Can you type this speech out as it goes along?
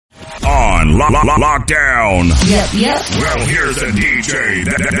locked down. Yep. Well, here's the DJ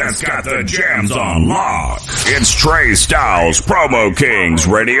that's got the jams on lock. It's Trey Styles, Promo Kings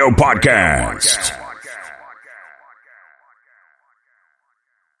Radio Podcast.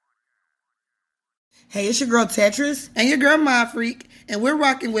 Hey, it's your girl Tetriz and your girl My Freak, and we're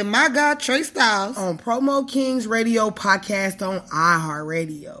rocking with my guy Trey Styles on Promo Kings Radio Podcast on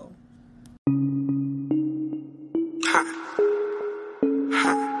iHeartRadio.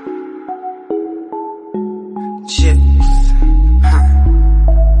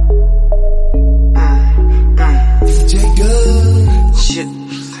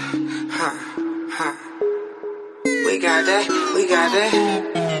 We got that.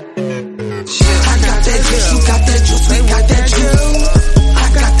 Shit. I got that juice, you got that juice, we got that juice. I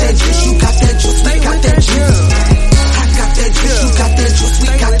got that juice, you got that juice, we got that juice. I got that juice, you got that juice, we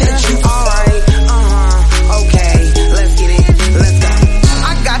got that juice. Alright, okay, let's get it, let's go.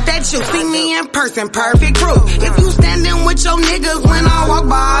 I got that juice, see me in person, perfect proof. If you standing with your niggas when I walk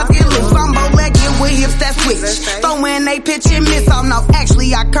by, I get loose. I'm bow-legged with hips that switch. Throwing they pitch and miss, oh no,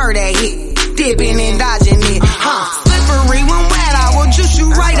 actually I curve that hit. Dipping and dodging it, slippery when wet, I will juice you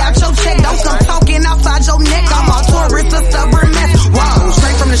right out your check. Don't come talking outside your neck, I'm a tourist, a stubborn mess. Whoa,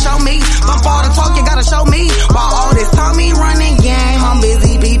 straight from the show me, bump all the talk, you gotta show me. While all this Tommy running game, I'm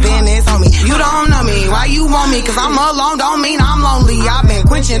busy beeping this on me. You don't know me, why you want me? Cause I'm alone, don't mean I'm lonely. I've been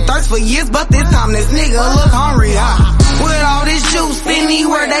quenching thirst for years, but this time this nigga look hungry, With all this juice,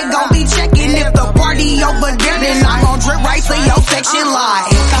 anywhere they gon' be checking. If the party over there, then I'm gon' drip right to your section line.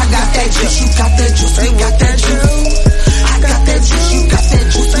 I got that juice, you got that juice, we got that juice. I got that juice, you got that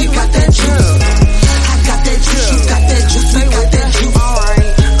juice, we got that juice. I got that juice, you got that juice, we got that juice. Alright,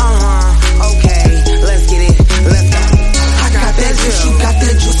 okay, let's get it, let's go. I got that juice, you got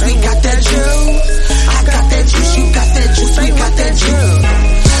that juice, we got that juice. I got that juice, you got that juice, we got that juice.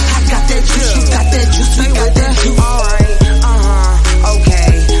 I got that juice, you got that juice, we got that juice. Alright.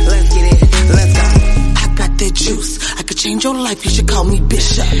 Juice. I could change your life, you should call me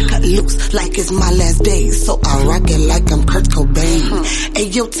Bishop. Cut loose like it's my last days, so I rock it like I'm Kurt Cobain. Hey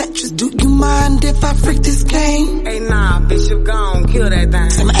yo, Tetriz, do you mind if I freak this game? Hey nah, Bishop, gon' kill that thing.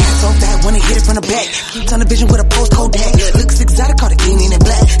 Say my ass so fat, wanna hit it from the back. Keep on the vision with a postcode tag. Looks exotic, call the in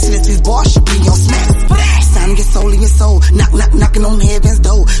black. Since these bars should be on smack. Sign your soul in your soul, knocking on heaven's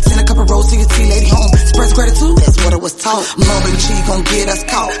door. Send a couple rolls to your tea lady home. Express gratitude, that's what I was taught. Mom and cheese gon' get us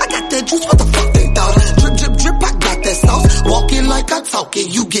caught. I got that juice, what the fuck they thought? Drip, I got that sauce. Walking like I talk it.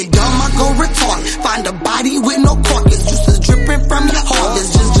 You get dumb, I go retarded. Find a body with no carcass. Juice is dripping from your heart.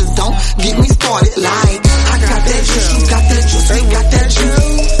 Just don't get me started. Like, I got that juice, you got that juice, they got that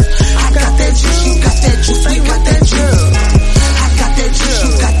juice. I got that juice, you got that juice, they got that juice. I got that juice,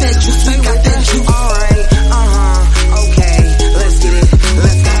 you got that juice, they got that juice. Alright, okay, let's get it,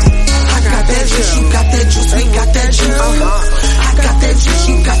 let's go. I got that juice, you got that juice, they got that juice. I got that juice,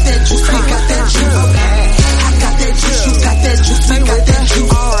 you got that juice, they got that juice. You got that juice, you got that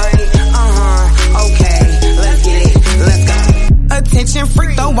juice. Alright, okay, let's get it, let's go. Attention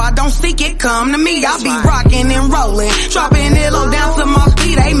freak, though I don't seek it, come to me. I be rocking and rolling, dropping it low down to my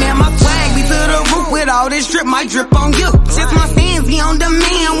feet. Hey man, my swag be to the roof with all this drip, might drip on you. Just my fans be on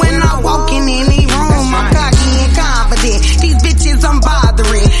demand when I walk in any room. I'm cocky and confident, these bitches I'm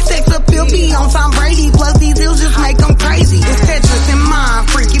bothering. Sex appeal be on Tom Brady, plus these hills just make them crazy. It's Tetriz and Mind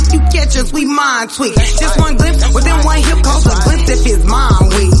Freak, if you catch us, we mind tweak. Just one glimpse, within one hip, cause a glimpse if his mind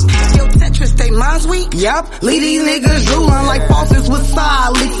weak. Yo, Tetriz, they minds weak? Yep, leave these niggas drooling like faucets with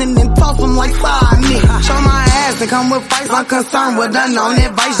side leaks and then toss them like side nicks. Show my ass and come with fights, I'm concerned with unknown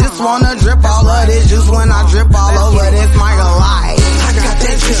advice. Just wanna drip all of this juice when I drip all over this mic alive. I got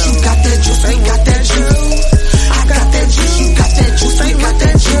that juice, you got that juice, they got that juice. I got that juice, you got that juice, they got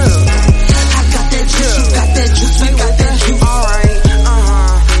that juice. I got that juice, you got that juice, they got that juice. Alright,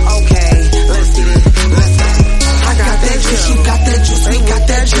 okay, let's get it, let's go. I got that juice, you got that juice, they got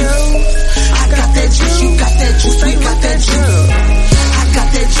that juice. I got that juice, you got that juice, they got that juice. I got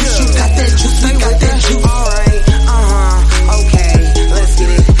that juice, you got that juice, they got that juice. Alright, okay, let's get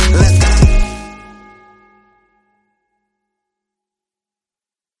it, let's go.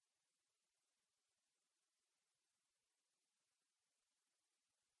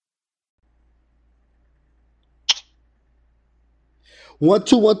 One,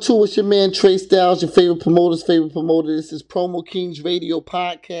 two, it's your man Trey Styles, your favorite promoter. This is Promo Kings Radio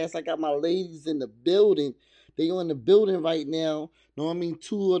Podcast. I got my ladies in the building. They are in the building right now. Know what I mean?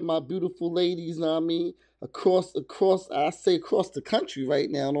 Two of my beautiful ladies, know what I mean? Across the country right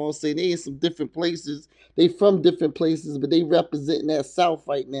now. Know what I'm saying? They in some different places. They from different places, but they representing that South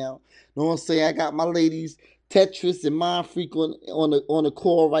right now. Know what I'm saying? I got my ladies, Tetriz and MINDFR3AK on the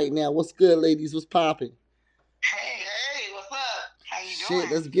call right now. What's good, ladies? What's popping? Hey, what's up? How you Shit, doing?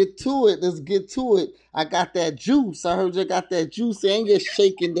 let's get to it. I got that juice. I heard you got that juice and you're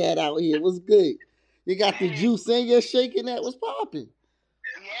shaking that out here. What's good? You got the juice and you're shaking that. What's popping?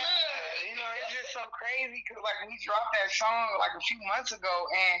 Yeah, it's just so crazy because like we dropped that song like a few months ago,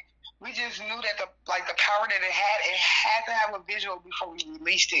 and we just knew that the power that it had to have a visual before we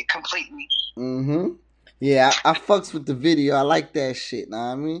released it completely. Mm-hmm. Yeah, I fucks with the video. I like that shit. Know what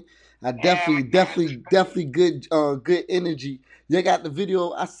I mean? I definitely good energy. You got the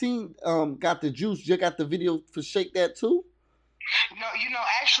video. I seen got the juice. You got the video for Shake That too? No,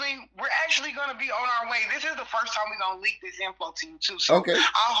 actually, we're actually gonna be on our way. This is the first time we're gonna leak this info to you too. So okay.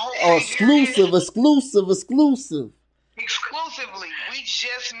 I hope exclusive. Exclusively, we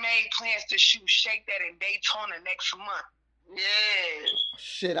just made plans to shoot Shake That in Daytona next month. Yeah.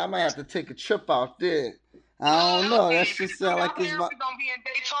 Shit, I might have to take a trip out there. I don't know. That shit sound like it's my... We're going to be in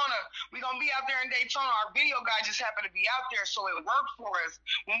Daytona. We're going to be out there in Daytona. Our video guy just happened to be out there, so it worked for us.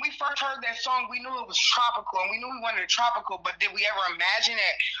 When we first heard that song, we knew it was tropical, and we knew we wanted it tropical, but did we ever imagine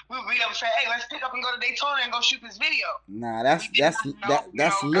that we would be able to say, hey, let's pick up and go to Daytona and go shoot this video? Nah, that's lit. God's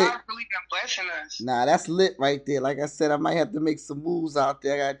really been blessing us. Nah, that's lit right there. Like I said, I might have to make some moves out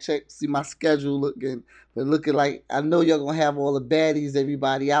there. I got to check, see my schedule looking like I know y'all going to have all the baddies,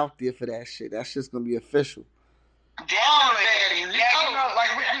 everybody out there for that shit. That shit's going to be official. Definitely. Yeah,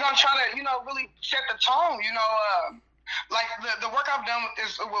 like we're gonna try to, really set the tone. Like the work I've done with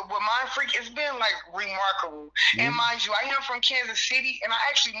this with MINDFR3AK, it's been like remarkable. Mm-hmm. And mind you, I am from Kansas City, and I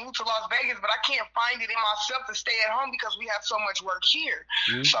actually moved to Las Vegas, but I can't find it in myself to stay at home because we have so much work here.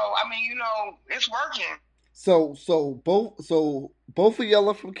 Mm-hmm. So I mean, it's working. So both of y'all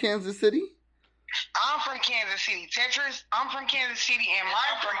are from Kansas City? I'm from Kansas City. Tetriz, I'm from Kansas City, and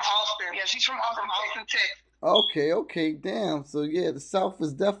MINDFR3AK from Austin. Yeah, she's from Austin, Texas. Okay, damn. So yeah, the South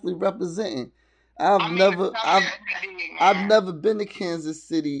is definitely representing. I've never been to Kansas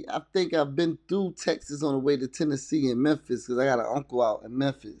City. I think I've been through Texas on the way to Tennessee and Memphis because I got an uncle out in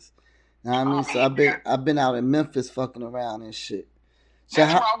Memphis. You know what I mean? So I've been out in Memphis fucking around and shit. So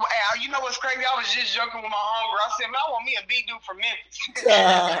you know what's crazy? I was just joking with my homegirl. I said, man, I want me a big dude from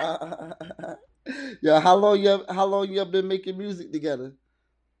Memphis. Yeah, how long you been making music together?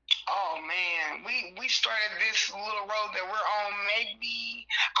 Oh man, we started this little road that we're on maybe,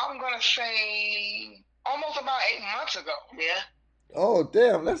 I'm gonna say almost about 8 months ago. Yeah. Oh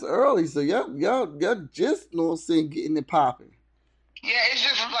damn, that's early. So y'all just getting it popping. Yeah, it's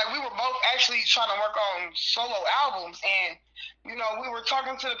just like we were both actually trying to work on solo albums, and we were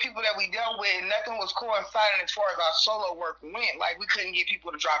talking to the people that we dealt with, and nothing was coinciding as far as our solo work went. Like we couldn't get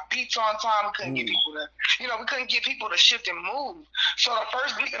people to drop beats on time. We couldn't get people to, we couldn't get people to shift and move. So the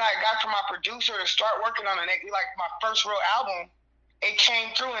first beat that I got from my producer to start working on my first real album, it came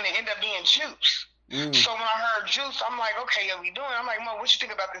through and it ended up being Juice. So when I heard Juice, I'm like, okay, what we doing? I'm like, Mo, what you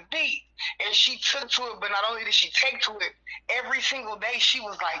think about this beat? And she took to it, but not only did she take to it, every single day she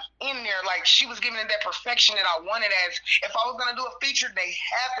was like in there, like she was giving it that perfection that I wanted. As if I was gonna do a feature, they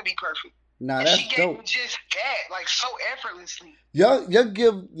have to be perfect. Nah, and that's she gave me just that, like so effortlessly. Y'all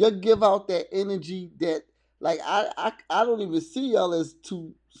give out that energy that like I don't even see y'all as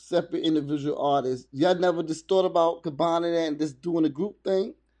two separate individual artists. Y'all never just thought about combining that and just doing a group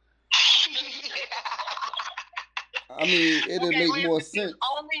thing? I mean, it'll make more sense. It's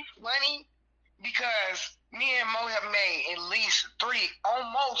only funny because me and Mo have made at least three,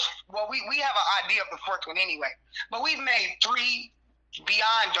 almost. Well, we have an idea of the fourth one anyway, but we've made 3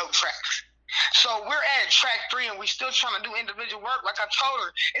 beyond dope tracks. So we're at track 3 and we're still trying to do individual work. Like I told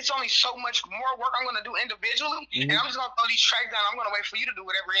her, it's only so much more work I'm going to do individually. And I'm just going to throw these tracks down. I'm going to wait for you to do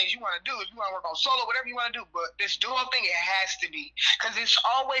whatever it is you want to do. If you want to work on solo, whatever you want to do. But this duo thing, it has to be. Because it's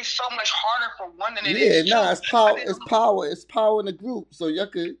always so much harder for one than it is. Yeah, it's power. It's power in the group. So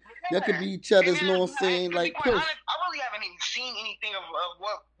y'all could be each other's, saying, like, push. I really haven't even seen anything of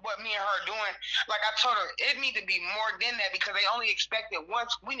what me and her are doing. Like I told her, it need to be more than that because they only expect it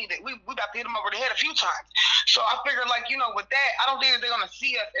once. We about to hit them over the head a few times. So I figured, with that, I don't think that they're gonna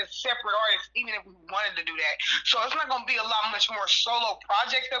see us as separate artists, even if we wanted to do that. So it's not gonna be a lot much more solo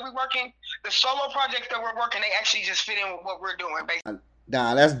projects that we're working. The solo projects that we're working, they actually just fit in with what we're doing, basically.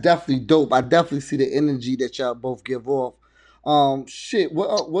 Nah, that's definitely dope. I definitely see the energy that y'all both give off.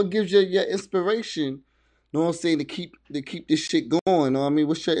 What gives you your inspiration? Know what I'm saying, to keep this shit going? I mean,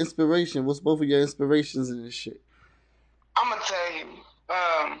 what's your inspiration? What's both of your inspirations in this shit? I'm gonna tell you,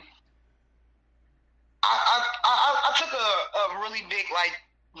 I took a really big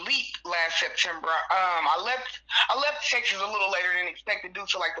leap last September. I left Texas a little later than expected due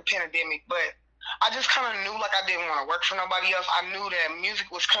to the pandemic, but I just kind of knew like I didn't want to work for nobody else. I knew that music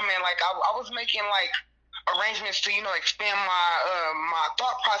was coming. Like I was making like arrangements to, you know, expand my my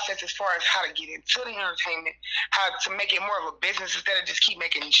thought process as far as how to get into the entertainment, how to make it more of a business instead of just keep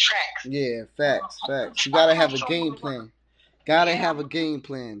making these tracks. Yeah, facts. You gotta have a game plan. Gotta have a game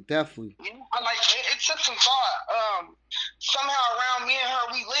plan, definitely. Yeah, like it took some thought. Somehow around me and her,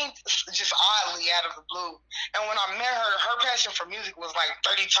 we linked just oddly out of the blue. And when I met her, her passion for music was like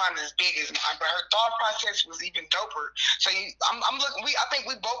 30 times as big as mine, but her thought process was even doper. So I'm looking. I think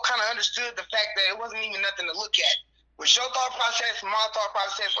we both kind of understood the fact that it wasn't even nothing to look at. With your thought process, my thought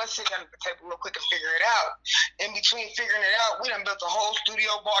process, let's sit down at the table real quick and figure it out. In between figuring it out, we done built a whole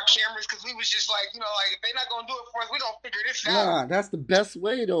studio, bought cameras, because we was just like, you know, like, if they not going to do it for us, we going to figure this out. Nah, that's the best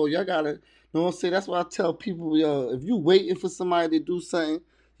way, though. Y'all got to, you know what I'm saying? That's why I tell people, yo, if you waiting for somebody to do something,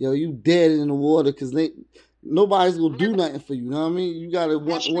 yo, you dead in the water, because nobody's going to do nothing for you, you know what I mean? You got to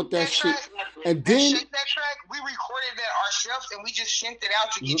want that shit. And then Shake That track, we recorded that ourselves, and we just sent it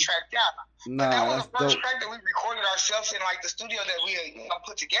out to get tracked out. Nah, that was that's the first dope. track that we recorded ourselves in, like, the studio that we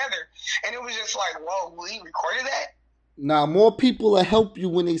put together. And it was just like, whoa, we recorded that? Nah, more people will help you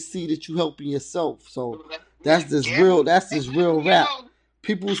when they see that you helping yourself. So that's this real rap.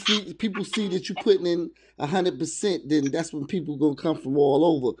 People see that you putting in 100%, then that's when people gonna come from all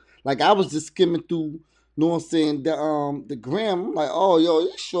over. Like I was just skimming through, you know what I'm saying, the gram. I'm like, oh yo,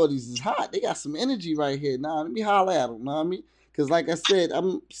 these shorties is hot. They got some energy right here. Nah, let me holler at them, you know what I mean? Because like I said,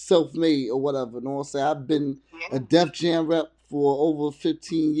 I'm self-made or whatever, you know what I'm saying? I've been a Def Jam rep for over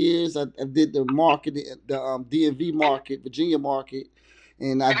 15 years. I did the market, the DMV market, Virginia market.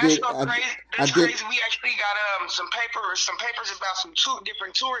 And I did. That's crazy. We actually got some papers about some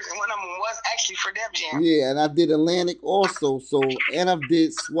different tours, and one of them was actually for Def Jam. Yeah, and I did Atlantic also. So, and I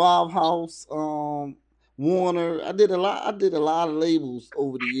did Suave House, Warner. I did a lot of labels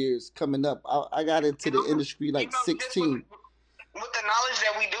over the years coming up. I got into the industry like 16. With the knowledge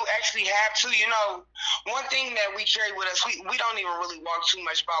that we do actually have too, you know, one thing that we carry with us, we don't even really walk too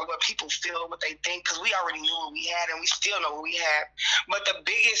much about what people feel, what they think, because we already knew what we had and we still know what we have. But the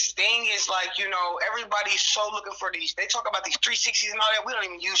biggest thing is like, you know, everybody's so looking for these. They talk about these 360s and all that. We don't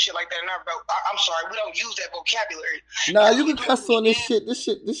even use shit like that in our vote. I'm sorry, we don't use that vocabulary. Nah, you can cuss on this shit. This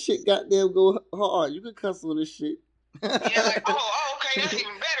shit goddamn go hard. You can cuss on this shit. Yeah, like, okay, that's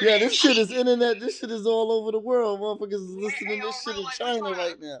even better. Yeah, this shit is internet. This shit is all over the world. Motherfuckers is listening to this shit in China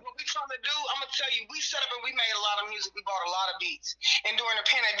right now. What we trying to do, I'm going to tell you, we set up and we made a lot of music. We bought a lot of beats. And during the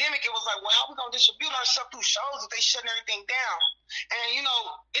pandemic, it was like, well, how we going to distribute ourselves through shows if they shutting everything down? And, you know,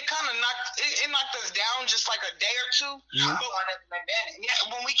 it kind of knocked us down just like a day or two. Mm-hmm. But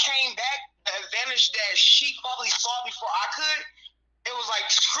when we came back, the advantage that she probably saw before I could, it was like,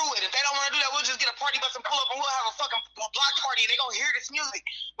 screw it. If they don't want to do that, we'll just get a party bus and pull up and we'll have a fucking block party and they're going to hear this music.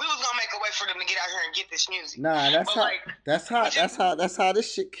 We was going to make a way for them to get out here and get this music. Nah, that's how this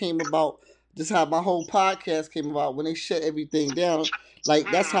shit came about. This is how my whole podcast came about when they shut everything down. Like,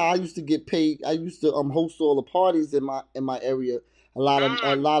 that's how I used to get paid. I used to host all the parties in my area. A lot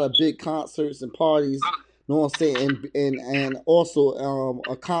of big concerts and parties. You know what I'm saying? And also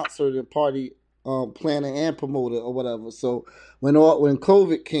a concert and party planner and promoter or whatever. So when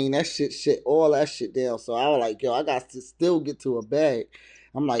COVID came, that shit all that shit down. So I was like, yo, I got to still get to a bag.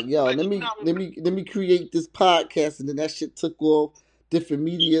 I'm like, yo, let me create this podcast, and then that shit took off. Different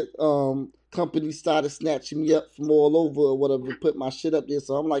media companies started snatching me up from all over or whatever, put my shit up there.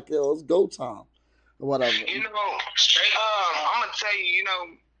 So I'm like, yo, it's go time or whatever. You know, I'm gonna tell you, you know,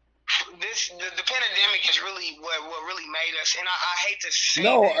 the pandemic is really what really made us, and I hate to say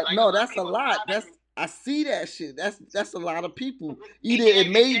that. No, that's a lot. I see that shit. That's a lot of people. Either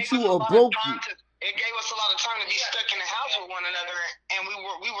it made you or broke you. It gave us a lot of time to be stuck in the house with one another, and we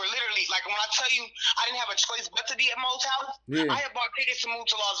were literally, like, when I tell you I didn't have a choice but to be at Mo's house. Yeah. I had bought tickets to move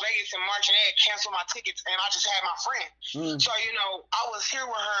to Las Vegas in March, and they had canceled my tickets, and I just had my friend. So, you know, I was here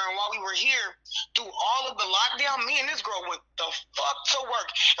with her, and while we were here, through all of the lockdown, me and this girl went the fuck to work.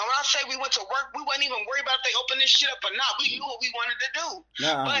 And when I say we went to work, we wasn't even worried about if they opened this shit up or not. We knew what we wanted to do.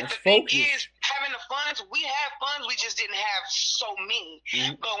 But the thing is, having the funds, we had funds, we just didn't have so many.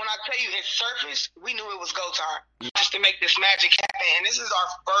 But when I tell you it surfaced, we knew it was go time just to make this magic happen. And this is our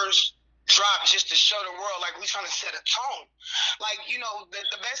first drop just to show the world, like, we trying to set a tone. Like, you know,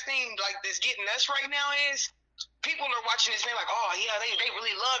 the best thing, like, that's getting us right now is people are watching this, they're like, oh yeah, they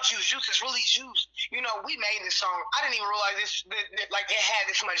really love Juice. Juice is really Juice. You know, we made this song. I didn't even realize like it had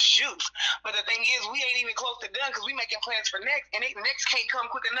this much juice. But the thing is, we ain't even close to done because we making plans for next, and next can't come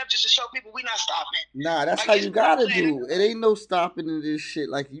quick enough just to show people we not stopping. Nah, that's like, how you gotta do. It ain't no stopping in this shit.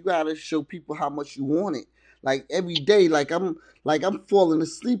 Like, you gotta show people how much you want it. like every day. Like I'm falling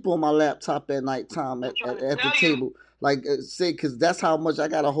asleep on my laptop at nighttime at the table. Like say, cause that's how much I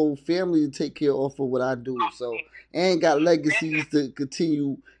got a whole family to take care of for what I do. So and got legacies to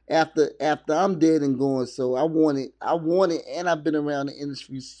continue after I'm dead and gone. So I want it, and I've been around the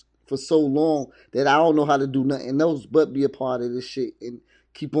industry for so long that I don't know how to do nothing else but be a part of this shit and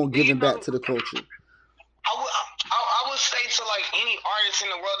keep on giving back to the culture. I would say to like any artist in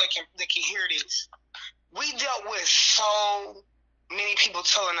the world that can hear this, we dealt with so many people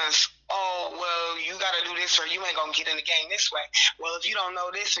telling us, oh, well, you got to do this or you ain't going to get in the game this way. Well, if you don't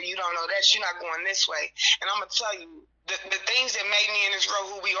know this or you don't know that, you're not going this way. And I'm going to tell you, the things that made me and this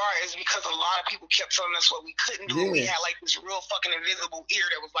girl who we are is because a lot of people kept telling us what we couldn't do. Yeah. We had like this real fucking invisible ear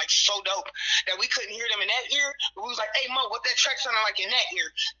that was like so dope that we couldn't hear them in that ear. But we was like, hey, Mo, what that track sounded like in that ear?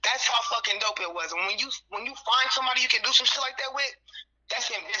 That's how fucking dope it was. And when you find somebody you can do some shit like that with, that's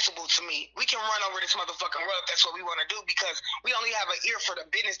invincible to me. We can run over this motherfucking road if that's what we want to do because we only have an ear for the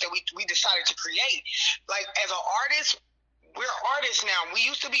business that we decided to create. Like, as an artist, we're artists now. We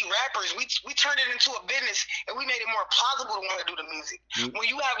used to be rappers. We turned it into a business, and we made it more plausible to want to do the music. Mm-hmm.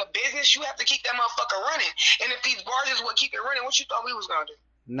 When you have a business, you have to keep that motherfucker running. And if these bars is what keep it running, what you thought we was going to do?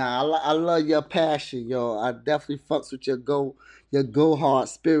 Nah, I love your passion, yo. I definitely fucks with your go hard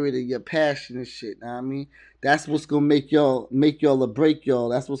spirit and your passion and shit. Know what I mean? That's what's gonna make y'all or break y'all.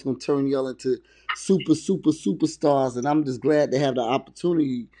 That's what's gonna turn y'all into superstars. And I'm just glad to have the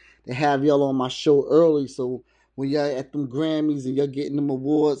opportunity to have y'all on my show early. So when y'all at them Grammys and y'all getting them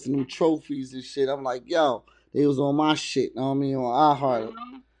awards and them trophies and shit, I'm like, yo, they was on my shit. Know what I mean? On iHeart.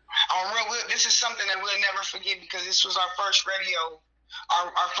 Mm-hmm. This is something that we'll never forget because this was our first radio.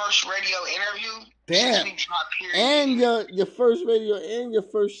 Our first radio interview. Damn. And your first radio and your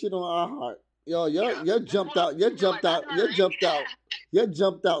first shit on iHeart. Yo, you jumped out the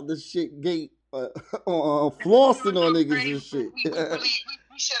shit gate flossing on niggas and shit.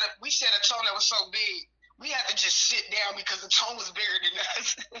 We set a tone that was so big. We had to just sit down because the tone was bigger than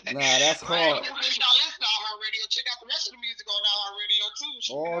us. Nah, that's hard. Y'all listen to iHeart Radio. Check out the rest of the music on iHeart Radio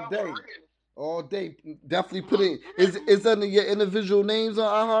too. All day. Definitely put it. Is under your individual names on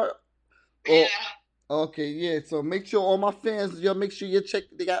iHeart? Yeah. Okay, yeah. So make sure all my fans, y'all make sure you check.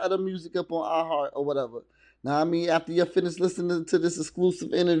 They got other music up on iHeart or whatever. Now, I mean, after you finish listening to this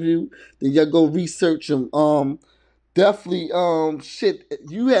exclusive interview, then y'all go research them. Definitely. Shit.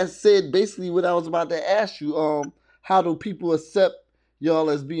 You had said basically what I was about to ask you. How do people accept y'all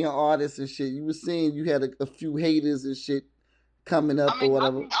as being artists and shit? You were saying you had a few haters and shit coming up or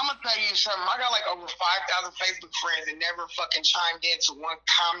whatever. I'm gonna tell you something. I got like over 5,000 Facebook friends that never fucking chimed in to one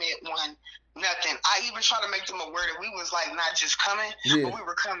comment, one nothing. I even try to make them aware that we was like not just coming, but we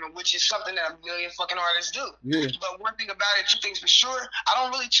were coming, which is something that a million fucking artists do. Yeah. But one thing about it, two things for sure, I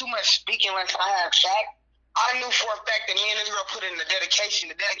don't really too much speak unless I have fact. I knew for a fact that me and this girl put in the dedication.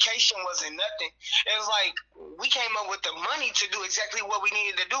 The dedication wasn't nothing. It was like we came up with the money to do exactly what we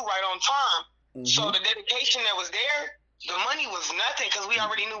needed to do right on time. Mm-hmm. So the dedication that was there, the money was nothing because we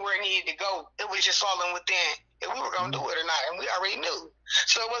already knew where it needed to go. It was just all in within if we were going to do it or not, and we already knew.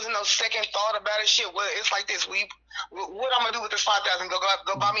 So it wasn't no second thought about it. Shit, well, it's like this. What I'm going to do with this 5,000? Go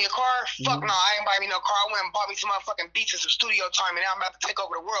buy me a car? Mm-hmm. Fuck no, I ain't buy me no car. I went and bought me some motherfucking beats and some studio time, and now I'm about to take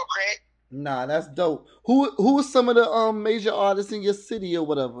over the world, Craig. Nah, that's dope. Who are some of the major artists in your city or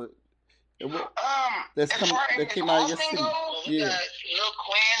whatever? That came out of your city. We got Lil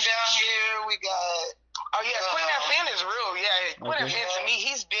Quinn down here. We got Quinn Fan is real. Yeah, Quinn Fan to me,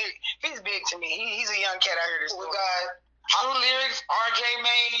 he's big. He's big to me. He's a young cat out here. We got True Lyrics, RJ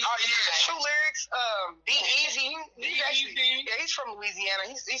May. Oh yeah, True Lyrics. Be Easy. He's from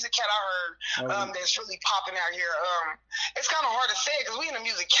Louisiana. He's a cat I heard that's really popping out here. It's kind of hard to say because we in the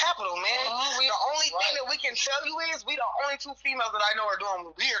music capital, man. The only thing that we can tell you is we the only two females that I know are doing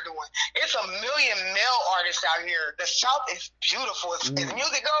what we are doing. It's a million male artists out here. The South is beautiful. As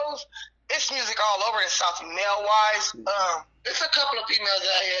music goes, it's music all over the South, male-wise. It's a couple of females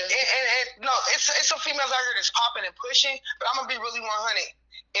out here. It's some females out here that's popping and pushing, but I'm going to be really 100.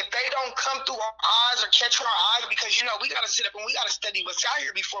 If they don't come through our eyes or catch our eyes, because, we got to sit up and we got to study what's out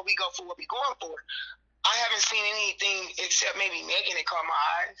here before we go for what we're going for. I haven't seen anything except maybe Megan that caught my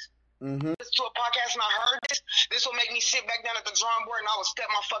eyes. Mm-hmm. Listen to a podcast and I heard this will make me sit back down at the drawing board and I will step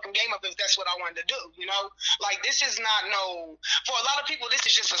my fucking game up if that's what I wanted to do, Like, this is not for a lot of people, this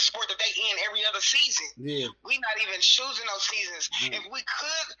is just a sport that they end every other season. Yeah. We not even choosing those seasons. Mm-hmm. If we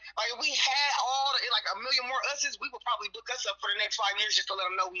could, if we had a million more us's, we would probably book us up for the next 5 years just to let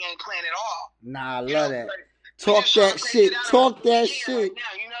them know we ain't playing at all. Nah, I love that. Talk that shit. Talk that shit.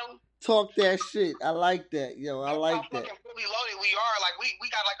 Right now, Talk that shit. I like that, yo. I like that. Fully fully loaded we are. Like we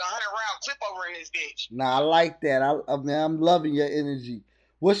got like 100-round clip over in this bitch. Nah, I like that. I mean, I'm loving your energy.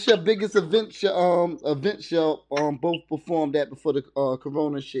 What's your biggest event you both performed at before the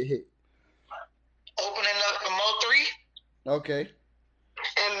Corona shit hit? Opening up the Mo3. Okay.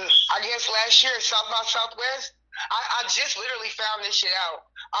 And I guess last year, South by Southwest, I just literally found this shit out.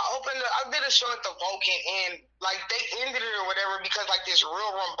 I did a show at the Vulcan, and like they ended it or whatever because like this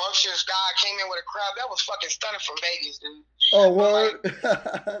real rambunctious guy came in with a crowd that was fucking stunning from Vegas, dude. Oh, word.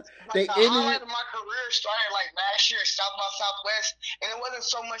 Like, the highlight of my career started like last year, South by Southwest, and it wasn't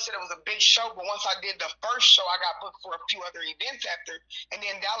so much that it was a big show, but once I did the first show, I got booked for a few other events after, and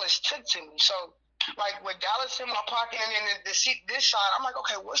then Dallas took to me. So like with Dallas in my pocket and then this side, I'm like,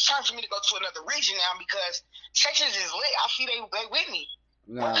 okay, well, it's time for me to go to another region now because Texas is lit. I see they with me.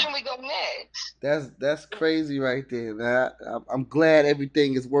 Nah, where can we go next? That's crazy right there. Man. I'm glad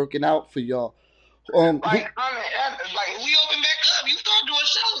everything is working out for y'all. Like we open back up, you start doing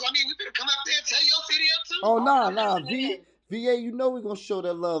shows. I mean, we better come up there and tell your city up too. Oh nah, VA, you know we're gonna show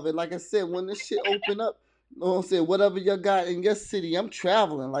that love. And like I said, when this shit open up. You know what I'm saying? Whatever you got in your city, I'm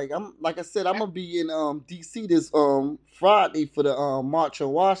traveling. Like I said, I'm gonna be in DC this Friday for the March on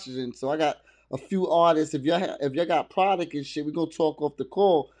Washington. So I got a few artists. If y'all got product and shit, we gonna talk off the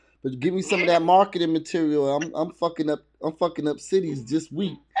call. But give me some of that marketing material. I'm fucking up cities this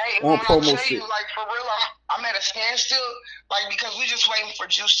week on promo shit. You, like for real, I'm at a standstill. Like because we just waiting for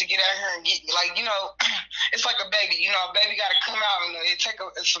Juice to get out here and get like it's like a baby. A baby got to come out and it take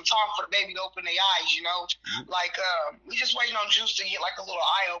some time for the baby to open their eyes. Like we just waiting on Juice to get like a little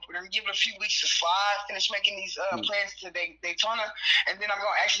eye opener. Give it a few weeks to slide, finish making these plans to Daytona, and then I'm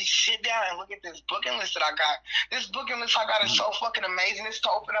gonna actually sit down and look at this booking list that I got. This booking list I got is so fucking amazing. It's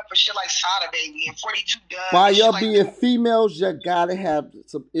to open up for shit like Sada Baby and 42 Dubs. While y'all being females, you gotta have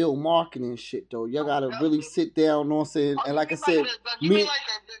some ill marketing shit though. Y'all gotta really sit down, know what I'm saying? And like I said, you mean like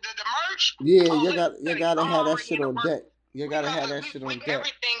the merch? Yeah, you gotta have that shit on deck. You gotta have that shit on deck.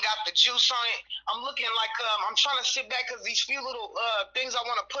 Everything got the Juice on it. I'm looking like I'm trying to sit back because these few little things I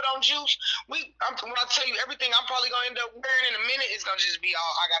want to put on Juice. When I tell you everything I'm probably gonna end up wearing in a minute, it's gonna just be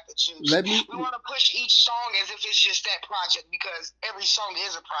all I got the Juice. We want to push each song as if it's just that project because every song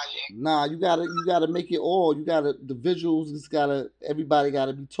is a project. Nah, you gotta make it all. The visuals. Everybody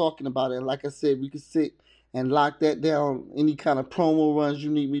gotta be talking about it. And like I said, we can sit and lock that down. Any kind of promo runs you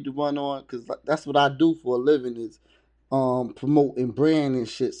need me to run on, because that's what I do for a living is promoting brand and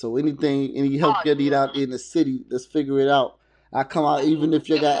shit. So any help you need out in the city, let's figure it out. I come out even if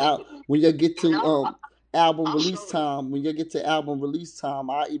you got out when you get to album release time. When you get to album release time,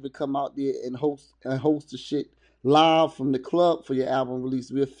 I even come out there and host the shit live from the club for your album release.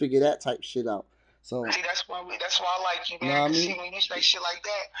 We'll figure that type shit out. So see, that's why I like you, man. Because see, when you say shit like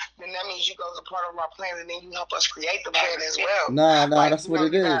that, then that means you go as a part of our plan, and then you help us create the plan as well. Nah, that's what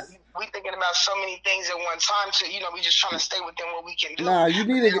it is. We thinking about so many things at one time. We just trying to stay within what we can do. Nah, you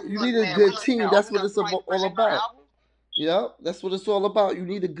need a good team. That's what it's all about. Yep, that's what it's all about. You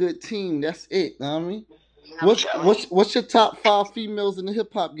need a good team. That's it. Know what I mean? What's your top 5 females in the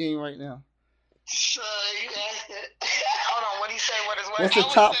hip hop game right now? So hold on, what do you say? What's the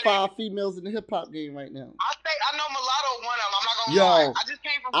top 5 females in the hip hop game right now? I know Mulatto one of them. I'm not gonna lie. I just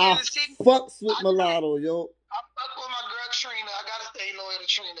came from Kansas City. Fucks with Mulatto, yo. I fuck with my girl Trina. I gotta stay loyal to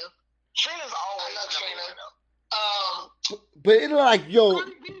Trina. Trina's always Trina. But it's like, yo. I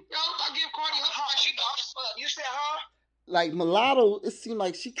give Cardi her heart. She does fuck. You said, huh? Like Mulatto, it seemed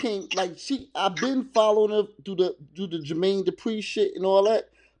like she came. I've been following her through the Jermaine Dupri shit and all that.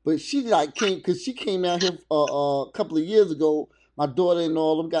 But she came because she came out here a couple of years ago. My daughter and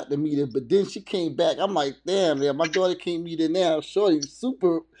all them got to meet her, but then she came back. I'm like, damn, man, my daughter can't meet her now. Shorty,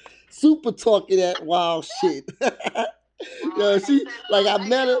 super talking that wild shit. She I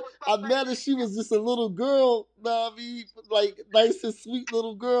met her. She was just a little girl. Like nice and sweet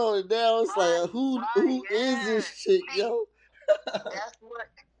little girl, and now it's like, who is this chick, yo?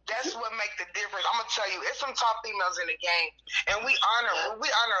 That's what make the difference. I'm gonna tell you, it's some top females in the game, and we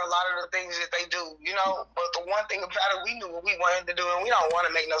honor a lot of the things that they do, But the one thing about it, we knew what we wanted to do, and we don't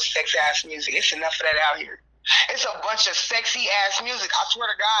want to make no sex ass music. It's enough of that out here. It's a bunch of sexy ass music. I swear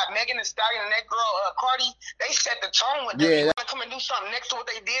to God, Megan Thee Stallion and that girl Cardi, they set the tone with them. Yeah. You want to come and do something next to what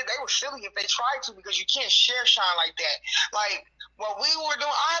they did? They were silly if they tried to, because you can't share shine like that. Like what we were doing,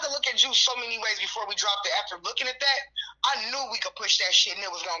 I had to look at Juice so many ways before we dropped it. After looking at that, I knew we could push that shit and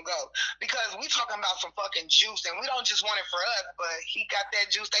it was gonna go, because we talking about some fucking juice, and we don't just want it for us, but he got that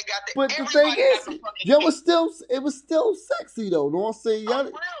juice, they got that. But the thing is, it was still sexy though. Know what I'm saying?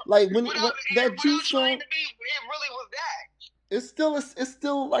 Like when that juice song. It really was that. it's still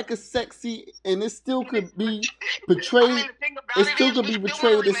like a sexy, and it still could be portrayed. I mean, the thing about it still could be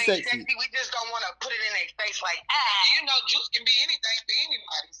portrayed as sexy. We just don't want to put it in their face like, you know, juice can be anything for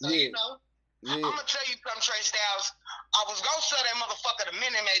anybody. So you know, I'm gonna tell you something, Trey Styles. I was gonna sell that motherfucker to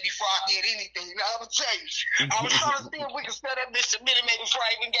Minute Maid before I did anything. You know, I'm gonna tell you. I was trying to see if we could sell that bitch to Minute Maid before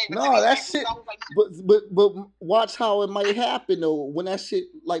I even gave it. No, that shit. Like, but watch how it might happen though. When that shit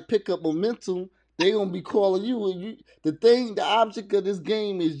like pick up momentum, they gonna be calling you, and you. The object of this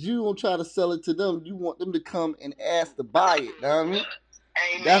game is you don't try to sell it to them. You want them to come and ask to buy it. You know what I mean?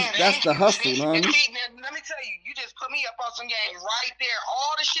 Hey, that's the hustle, you know what I mean? Let me tell you, you just put me up on some games right there.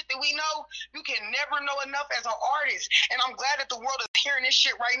 All the shit that we know, you can never know enough as an artist. And I'm glad that the world is hearing this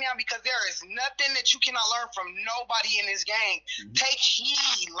shit right now, because there is nothing that you cannot learn from nobody in this game. Mm-hmm. Take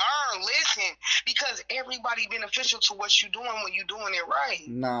heed, learn, listen, because everybody beneficial to what you're doing when you're doing it right.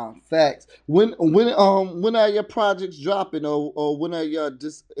 Nah, facts. When are your projects dropping, or when are your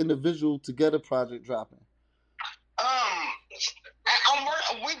just individual together project dropping?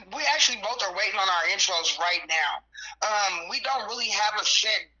 We actually both are waiting on our intros right now. We don't really have a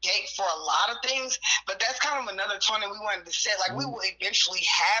set date for a lot of things, but that's kind of another tone that we wanted to set. Like, we will eventually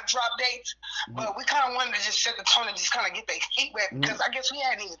have drop dates, but we kind of wanted to just set the tone and just kind of get their feet wet, because I guess we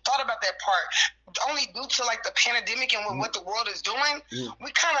hadn't even thought about that part. Only due to like the pandemic and what the world is doing,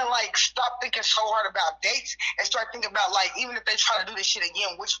 we kind of like stopped thinking so hard about dates and start thinking about, like, even if they try to do this shit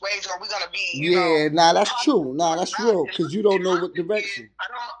again, which ways are we gonna be? That's true. That's real, because you don't know what direction. I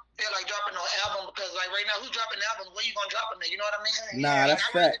don't feel like dropping no album, because like right now, who's dropping albums? Where you gonna drop them? You know what I mean? That's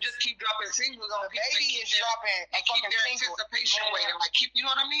fact. Just keep dropping singles on Baby is dropping and keep their anticipation waiting. Like, keep, you know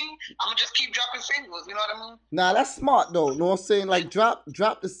what I mean? I'm gonna just keep dropping singles. You know what I mean? That's smart though. You know what I'm saying? Like, drop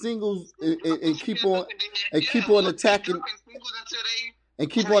the singles and keep on attacking. And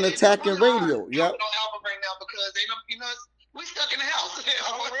keep on attacking radio. Yep. No album right now because they don't, you know, we stuck in the house. For real.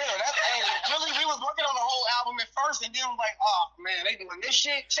 Really, we was working on the whole album at first, and then was like, oh man, they doing this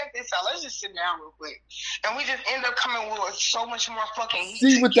shit. Check this out. Let's just sit down real quick. And we just end up coming with so much more fucking heat.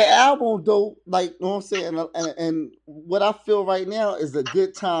 See, with the album though, like, you know what I'm saying, and what I feel right now is a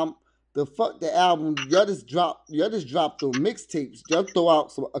good time to fuck the album. Y'all just drop the mixtapes. Y'all throw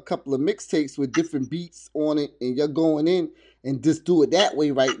out a couple of mixtapes with different beats on it, and you're going in and just do it that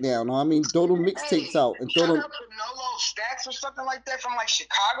way right now. Know what I mean? Throw them mixtapes out and throw them. Nolo Stacks or something like that from like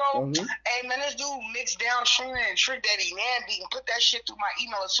Chicago. Hey man, this dude mixed down Trina and Trick Daddy Nandy and put that shit through my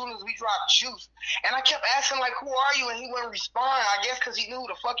email as soon as we dropped Juice. And I kept asking like, who are you? And he wouldn't respond. I guess because he knew who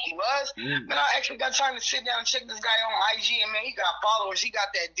the fuck he was. Then I actually got time to sit down and check this guy on IG, and man, he got followers. He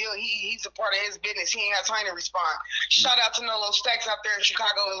got that deal. He's a part of his business. He ain't got time to respond. Shout out to Nolo Stacks out there in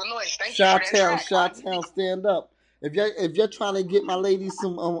Chicago, Illinois. Thank you for that track. Chi-Town, stand up. If you're trying to get my ladies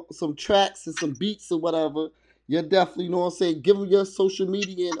some tracks and some beats or whatever, you're definitely, you know what I'm saying, give them your social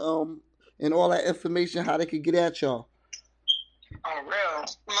media and all that information, how they can get at y'all. Oh, real.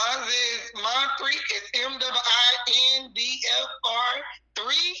 MINDFR3 is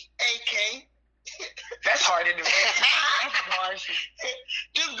MINDFR3AK. That's hard to do. That's hard.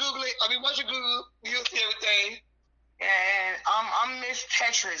 Just Google it. I mean, once you Google, you'll see everything. And I'm Miss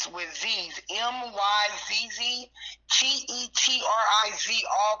Tetriz with Z's, MYZZTETRIZ,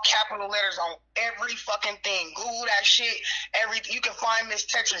 all capital letters on every fucking thing. Google that shit. You can find Miss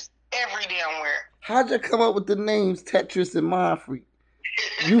Tetriz every damn where. How'd you come up with the names Tetriz and MINDFR3?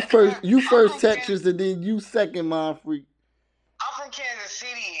 You first Tetriz, and then you second MINDFR3. I'm from Kansas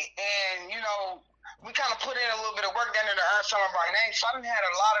City, and you know, we kind of put in a little bit of work down there to earn some of our names. So I didn't have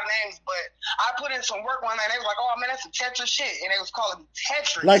a lot of names, but I put in some work one night. They was like, oh, man, that's a Tetris shit. And they was calling me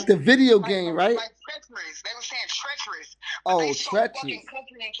Tetriz. Like the video game, right? Like Tetriz. They were saying treacherous. Oh, they treacherous. Fucking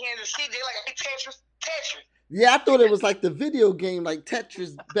country in Kansas City. They like, hey, Tetriz. Yeah, I thought it was like the video game, like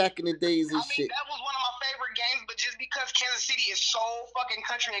Tetris back in the days and shit. That was one of my favorite games, but just because Kansas City is so fucking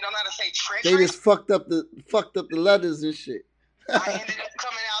country, they don't know how to say treacherous. They just fucked up the letters and shit. I ended up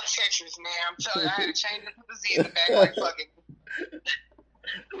coming out Tetris, man. I'm telling you, I had to change it to the Z in the back, like fucking.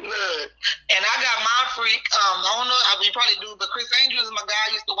 Look, and I got MINDFR3. I don't know, you probably do, but Chris Angel is my guy.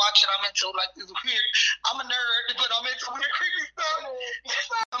 I used to watch it. I'm into like this weird. I'm a nerd, but I'm into weird creepy stuff.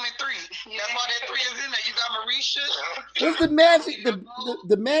 I'm in 3. That's why that 3 is in there. You got Marisha. What's the magic?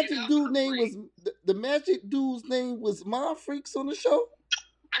 The magic dude name was the magic dude's name was MINDFR3 on the show.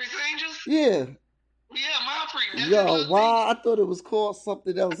 Chris Angel. Yeah. Yeah, MINDFR3. Yo, wow, I thought it was called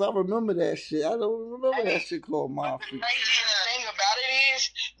something else. I remember that shit. I don't remember that shit called MINDFR3. The crazy thing about it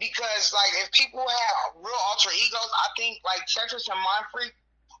is, because, like, if people have real alter egos, I think, like, Tetriz and MINDFR3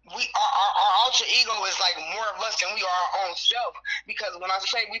 our alter ego is like more of us than we are our own self. Because when I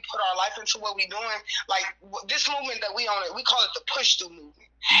say we put our life into what we're doing, like this movement that we own, we call it the push through movement.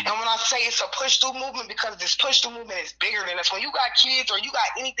 And when I say it's a push through movement, because this push through movement is bigger than us. When you got kids or you got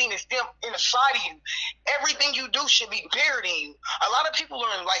anything that's inside of you, everything you do should be bigger than you. A lot of people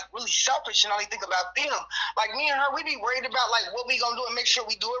are like really selfish and only think about them. Like me and her, we be worried about like what we gonna do and make sure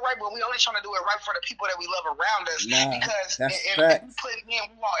we do it right, but we only trying to do it right for the people that we love around us. Because if we put in,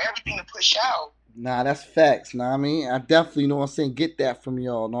 we want everything to push out. Nah, that's facts. Know what I mean? I definitely know what I'm saying. Get that from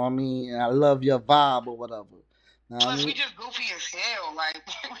y'all. Know what I mean? And I love your vibe or whatever. Plus, we just goofy as hell. Like,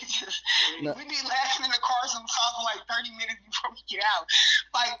 we be laughing in the car sometimes for like 30 minutes before we get out.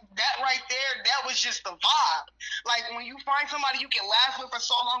 Like, that right there, that was just the vibe. Like, when you find somebody you can laugh with for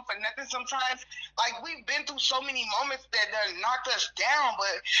so long for nothing sometimes, like, we've been through so many moments that knocked us down,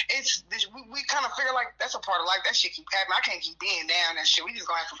 but we kind of figure, like, that's a part of life. That shit keep happening. I can't keep being down that shit. We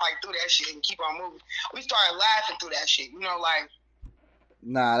just gonna have to fight through that shit and keep on moving. We started laughing through that shit, you know, like.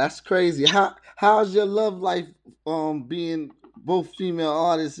 Nah, that's crazy. How's your love life being both female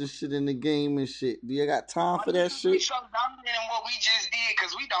artists and shit in the game and shit? Do you got time for that shit? We so dominant in what we just did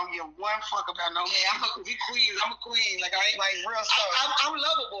because we don't give one fuck about no. Yeah, we queens. I'm a queen. Like I ain't like real stuff. I'm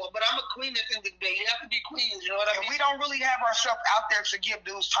lovable, but I'm a queen at the end of the day. You have to be queens. You know what I mean? We don't really have ourselves out there to give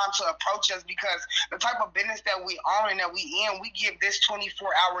dudes time to approach us because the type of business that we own and that we in, we give this 24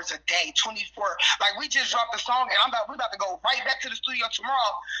 hours a day. 24. Like we just dropped a song and we about to go right back to the studio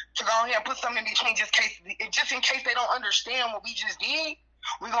tomorrow to go ahead and put something in between just in case they don't understand what we just did.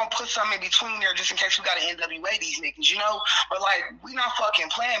 We're gonna put something in between there just in case we gotta NWA these niggas, you know? But like, we not fucking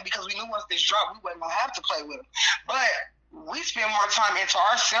playing because we knew once this dropped, we wasn't gonna have to play with them. But we spend more time into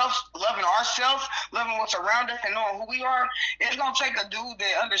ourselves, loving what's around us and knowing who we are. It's gonna take a dude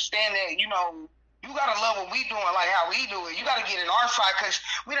that understand that, you know, you gotta love what we doing, like how we do it. You gotta get in our side because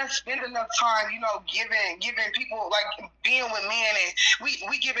we don't spend enough time, you know, giving people, like being with men, and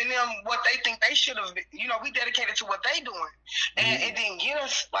we giving them what they think they should have. You know, we dedicated to what they doing, and it didn't get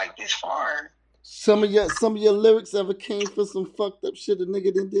us like this far. Some of your lyrics ever came for some fucked up shit a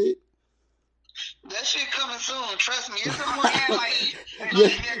nigga done did? That shit coming soon. Trust me. It's more like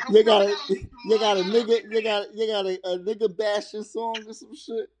you got a nigga bashing song or some shit.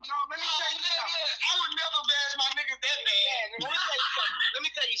 No, let me tell you something. I would never bash my niggas that bad. Let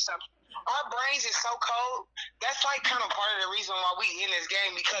me tell you something. Our brains is so cold. That's like kind of part of the reason why we in this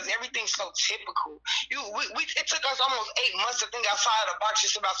game because everything's so typical. It took us almost 8 months to think outside of the box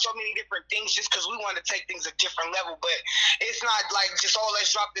just about so many different things just because we wanted to take things a different level. But it's not like just,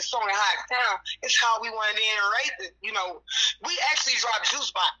 let's drop this song and how it sound. It's how we wanted to iterate it. You know, we actually dropped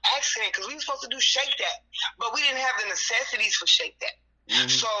Juice by accident because we were supposed to do Shake That, but we didn't have the necessities for Shake That. Mm-hmm.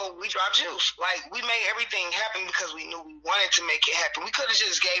 So we dropped Juice. Like, we made everything happen because we knew we wanted to make it happen. We could have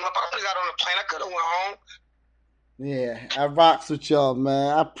just gave up. I could have got on a plane. I could have went home. Yeah, I rocks with y'all,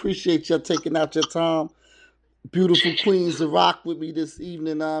 man. I appreciate y'all taking out your time. Beautiful queens to rock with me this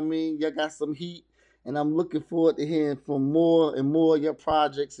evening, I mean. Y'all got some heat, and I'm looking forward to hearing from more and more of your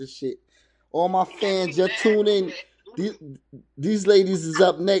projects and shit. All my fans, y'all tune in. These ladies is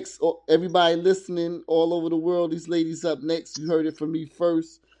up next. Everybody listening all over the world, these ladies up next. You heard it from me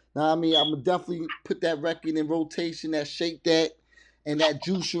first. Now, I mean, I'm going to definitely put that record in rotation, that Shake That, and that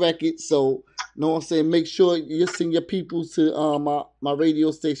Juice record. So, you know what I'm saying? Make sure you send your people to my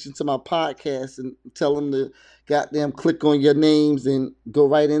radio station, to my podcast, and tell them to goddamn click on your names and go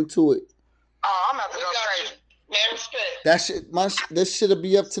right into it. Oh, I'm about to go crazy. Man, respect. This shit'll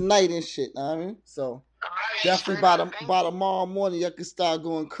be up tonight and shit, know what I mean? So, definitely by tomorrow morning, y'all can start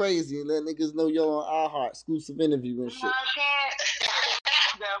going crazy and let niggas know y'all on iHeart, exclusive interview and shit.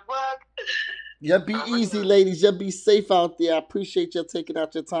 Y'all be easy, ladies. Y'all be safe out there. I appreciate y'all taking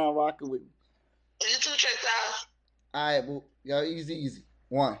out your time rocking with me. You too, Trey Styles. All right, well, y'all easy.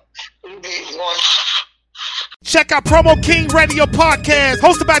 One. Check out Promo King Radio Podcast,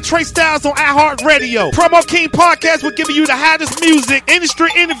 hosted by Trey Styles on iHeartRadio. Promo King Podcast will give you the hottest music, industry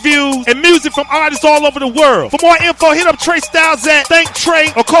interviews, and music from artists all over the world. For more info, hit up Trey Styles at Thank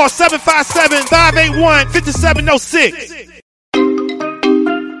Trey or call 757-581-5706.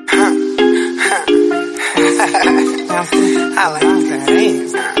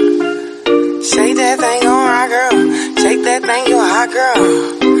 Shake that thing on right, girl. Shake that thing, you a hot girl.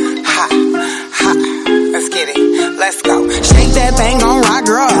 Let's get it. Let's go. Shake that thing on right,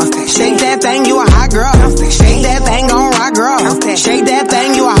 girl. Shake that thing, you a hot girl. Shake that thing on right, girl. Shake that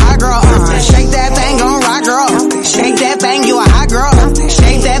thing, you a hot girl. Shake that thing on right, girl. Shake that thing, you a hot girl.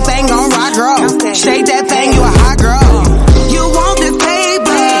 Shake that thing on right, girl. Shake that thing, you a hot girl. You want this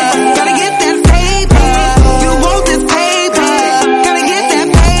paper? Gotta get that paper. You want this paper? Gotta get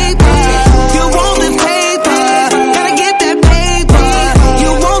that paper.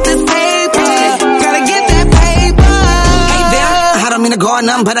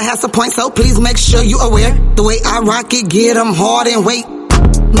 some, but I have some points, so please make sure you aware. The way I rock it, get them hard and wait.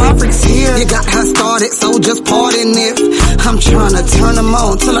 My freaks here, you got her started, so just pardon if I'm trying to turn him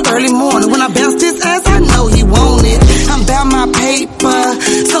on till the early morning. When I bounce this ass, I know he want it. I'm about my paper,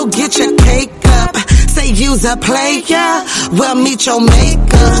 so get your cake up. Say you's a player, well meet your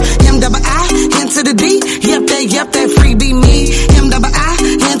maker. M-double-I, into the D, yep, that freebie me. M-double-I,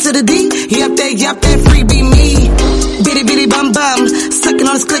 into the D, yep, that freebie me. Bitty bitty bum bum, sucking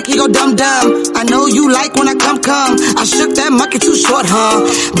on his click, he go dumb dumb. I know you like when I come. I shook that monkey too short, huh?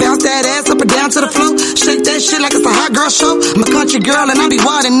 Bounce that ass up and down to the floor. Shake that shit like it's a hot girl show. I'm a country girl and I be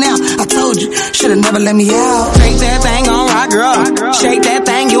wildin' now. I told you, shoulda never let me out. Shake that thing on rock, girl. Shake that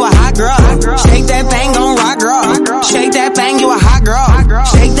thing, you a hot girl. Shake that thing on rock, girl. Shake that thing, you a hot girl.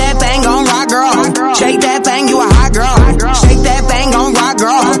 Shake that thing on rock, girl. Shake that thing, you a hot girl. Shake that thing on rock,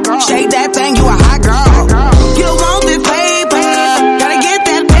 girl. Shake that thing, you a hot girl. You want this paper, gotta get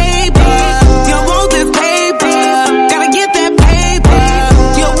that paper. You want this paper, gotta get that paper.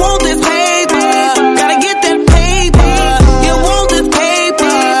 You want this paper, gotta get that paper. You want this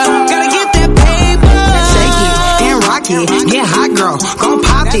paper, gotta get that paper. Shake it and rock it, get hot girl, gon'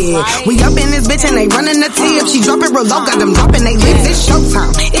 pop it. We up in this bitch and they running the tip. She drop it real low, got them dropping they lips. It's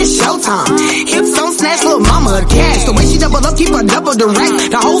showtime, it's showtime. Hips don't snatch, little mama a cash. The way she double up, keep her double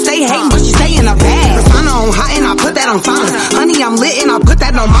direct. The whole stay hating, but she stay in a bag. Persona on hot and I put that on silence. Honey, I'm lit and I put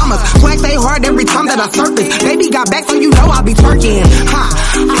that on mamas. Swag stay hard every time that I surface. Baby got back, so you know I be twerking. Ha,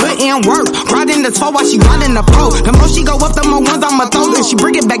 put in work, riding the 12 while she riding the pole. The more she go up, the more ones I'ma throw. Then she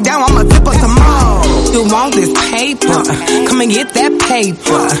bring it back down, I'ma tip her some more. You want this paper, come and get that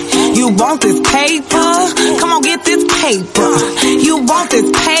paper. You want this paper, come on get this paper. You want this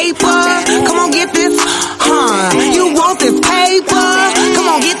paper, come on get this, You want this paper, come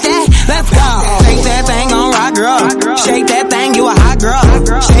on get that, let's go. Shake that thing on rock, girl. Shake